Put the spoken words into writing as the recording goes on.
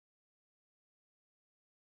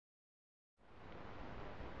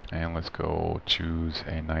And let's go choose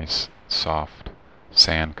a nice soft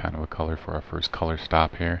sand kind of a color for our first color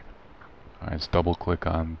stop here. Alright, let's double click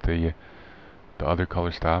on the other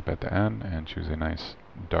color stop at the end and choose a nice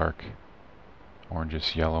dark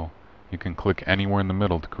orangish yellow. You can click anywhere in the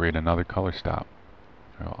middle to create another color stop.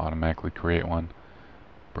 It'll automatically create one.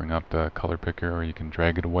 Bring up the color picker, or you can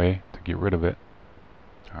drag it away to get rid of it.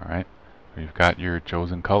 Alright, so you've got your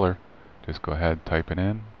chosen color. Just go ahead, type it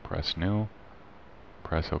in, press new,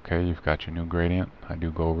 press OK. You've got your new gradient. I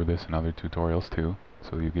do go over this in other tutorials too,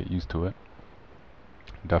 so you get used to it.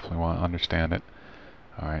 Definitely want to understand it.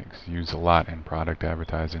 Alright, it's used a lot in product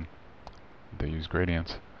advertising. They use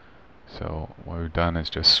gradients. So what we've done is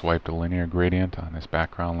just swiped a linear gradient on this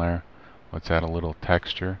background layer. Let's add a little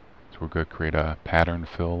texture. So we're going to create a pattern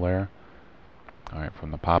fill layer. Alright,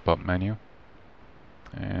 from the pop-up menu.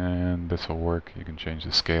 And this will work. You can change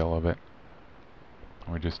the scale of it.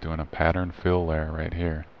 We're just doing a pattern fill layer right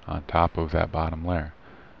here on top of that bottom layer.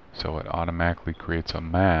 So it automatically creates a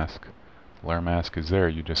mask. Layer mask is there.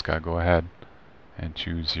 You just got to go ahead and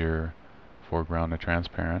choose your foreground to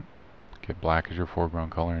transparent. Get black as your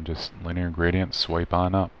foreground color and just linear gradient swipe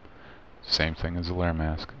on up. Same thing as the layer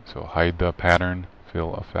mask. So hide the pattern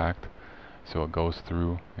fill effect so it goes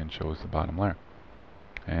through and shows the bottom layer.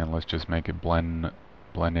 And let's just make it blend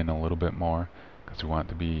in a little bit more because we want it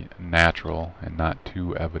to be natural and not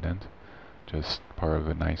too evident. Just part of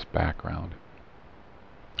a nice background.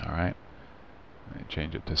 Alright.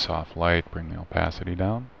 Change it to soft light, bring the opacity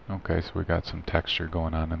down. Okay, so we got some texture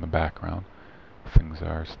going on in the background. Things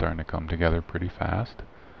are starting to come together pretty fast.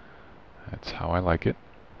 That's how I like it.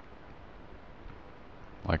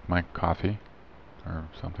 Like my coffee or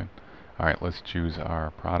something. Alright, let's choose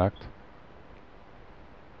our product.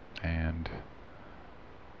 And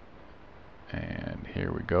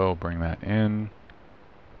here we go. Bring that in.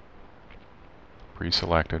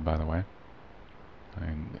 Pre-selected, by the way.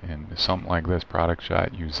 And something like this, product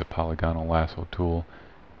shot, use the polygonal lasso tool.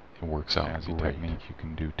 It works out as a technique you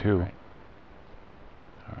can do too.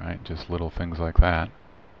 Alright, just little things like that.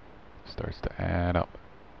 Starts to add up.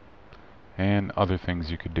 And other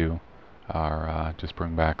things you could do are just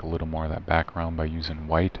bring back a little more of that background by using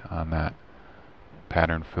white on that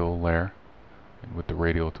pattern fill layer. And with the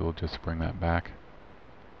radial tool, just to bring that back.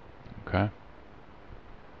 Okay.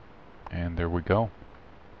 And there we go.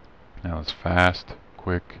 Now it's fast,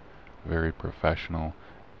 quick, very professional.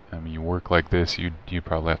 I mean, you work like this, you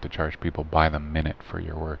probably have to charge people by the minute for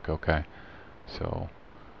your work, okay? So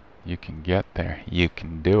you can get there, you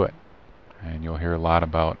can do it. And you'll hear a lot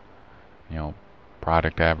about,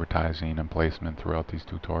 product advertising and placement throughout these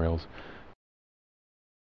tutorials.